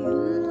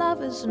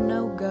 love is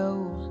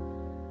no-go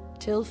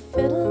till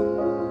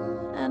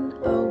fiddle and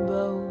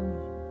oboe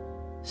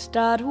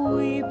start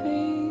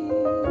weeping,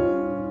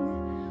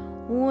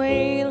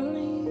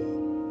 wailing.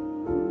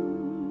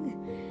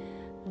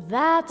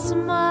 That's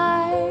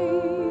my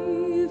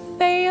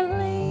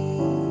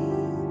failing.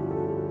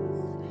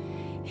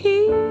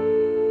 He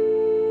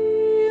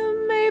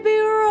may be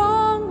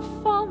wrong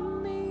for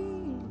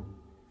me,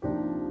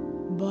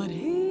 but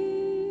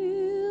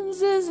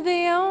his is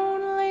the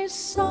only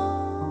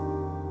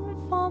song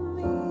for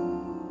me.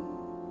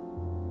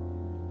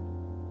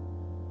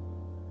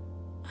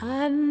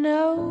 I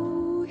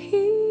know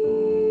he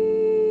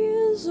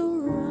is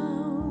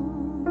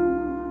around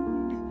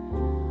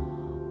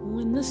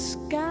when the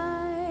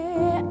sky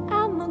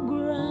and the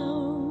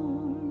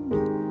ground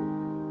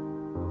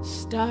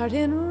start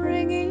in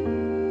ringing.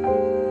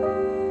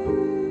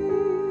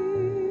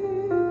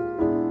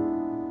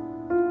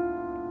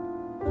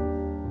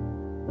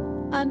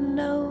 I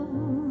know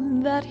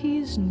that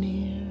he's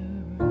near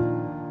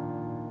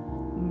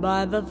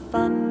by the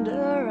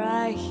thunder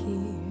I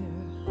hear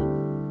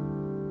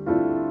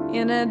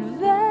in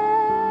advance.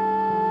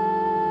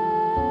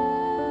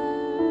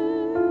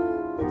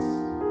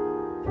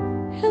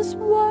 His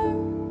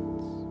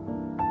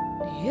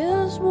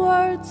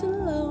words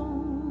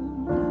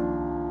alone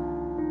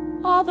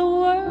are the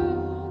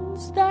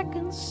words that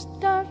can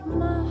start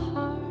my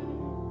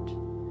heart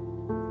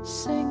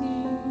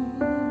singing.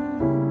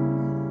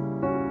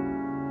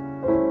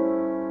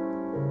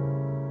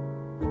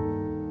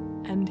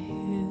 And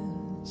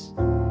his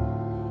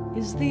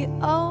is the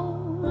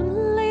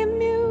only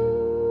music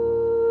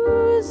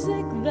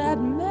that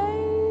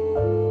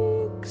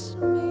makes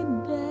me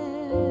dance.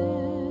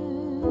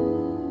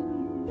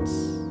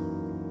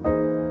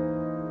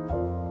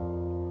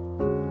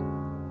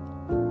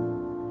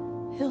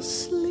 He'll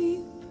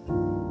sleep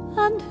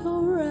and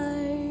he'll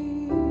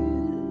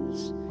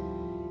rise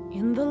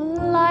in the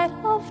light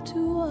of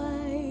two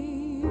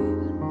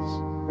eyes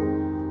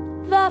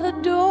that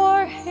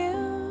adore him.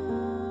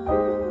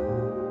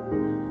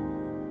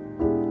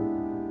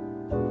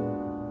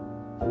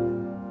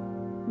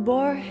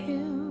 Bore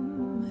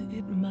him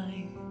it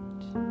might,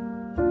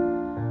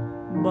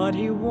 but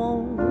he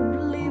won't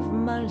leave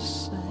my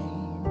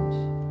side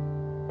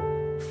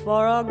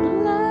for a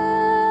glance.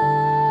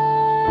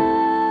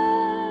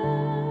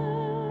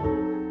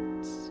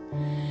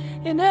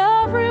 In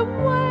every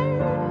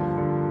way,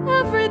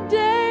 every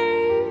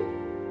day,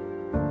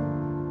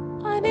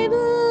 I need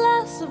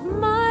less of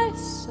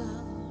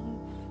myself.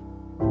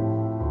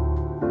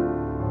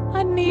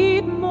 I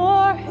need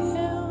more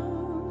him.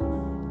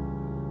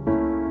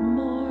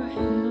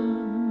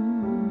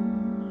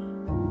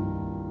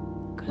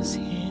 His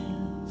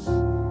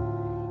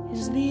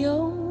is the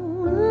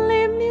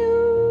only music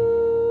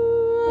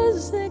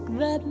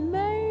that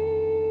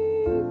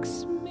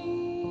makes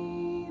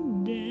me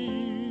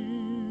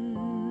dance.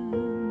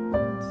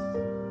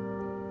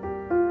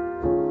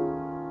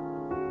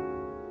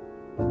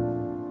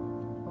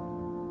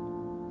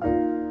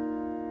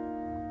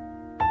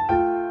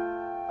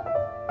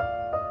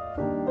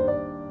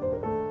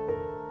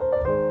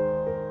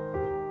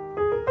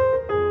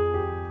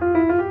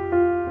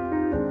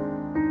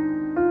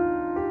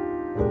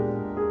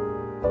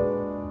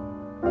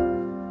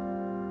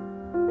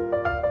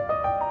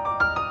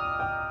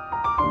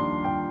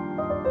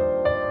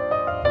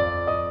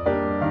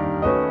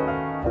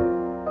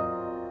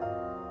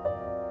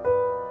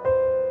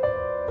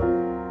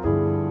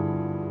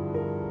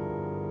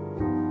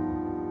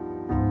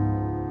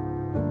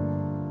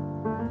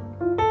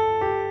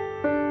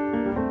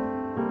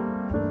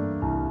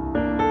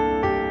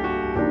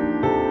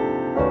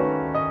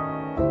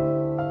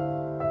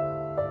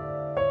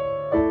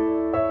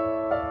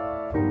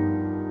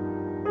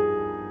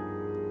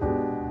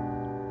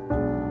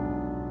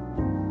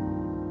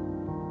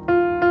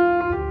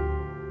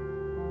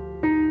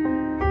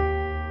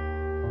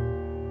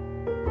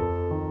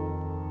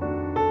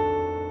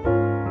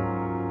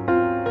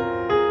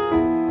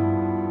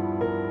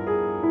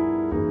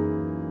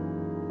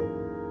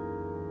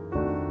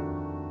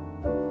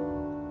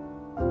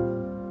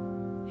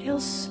 He'll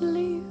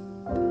sleep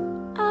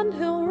and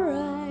he'll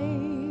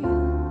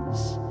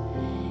rise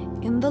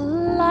in the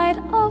light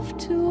of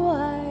two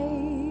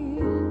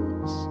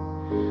eyes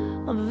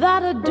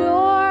that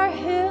adore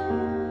him.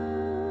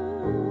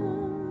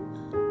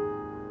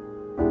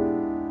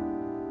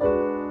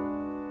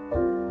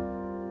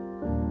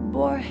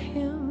 Bore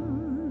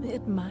him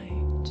it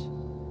might,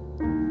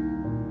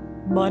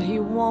 but he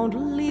won't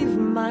leave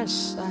my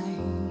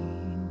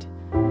side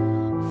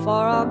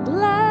for a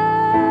glance.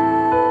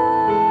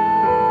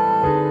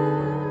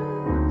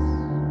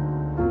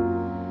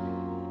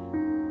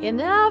 In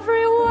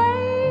every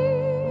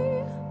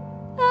way,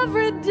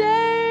 every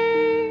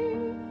day,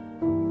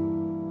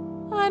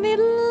 I need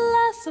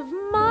less of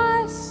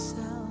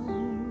myself.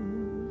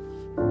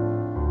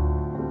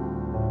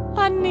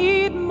 I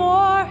need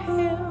more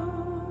him,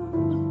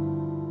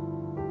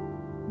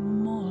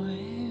 more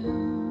him.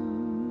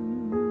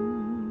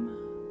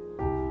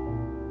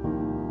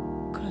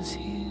 'Cause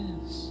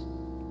his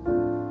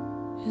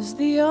is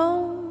the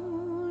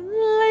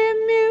only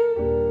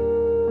music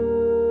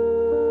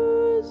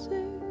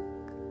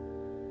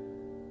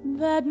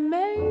that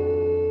makes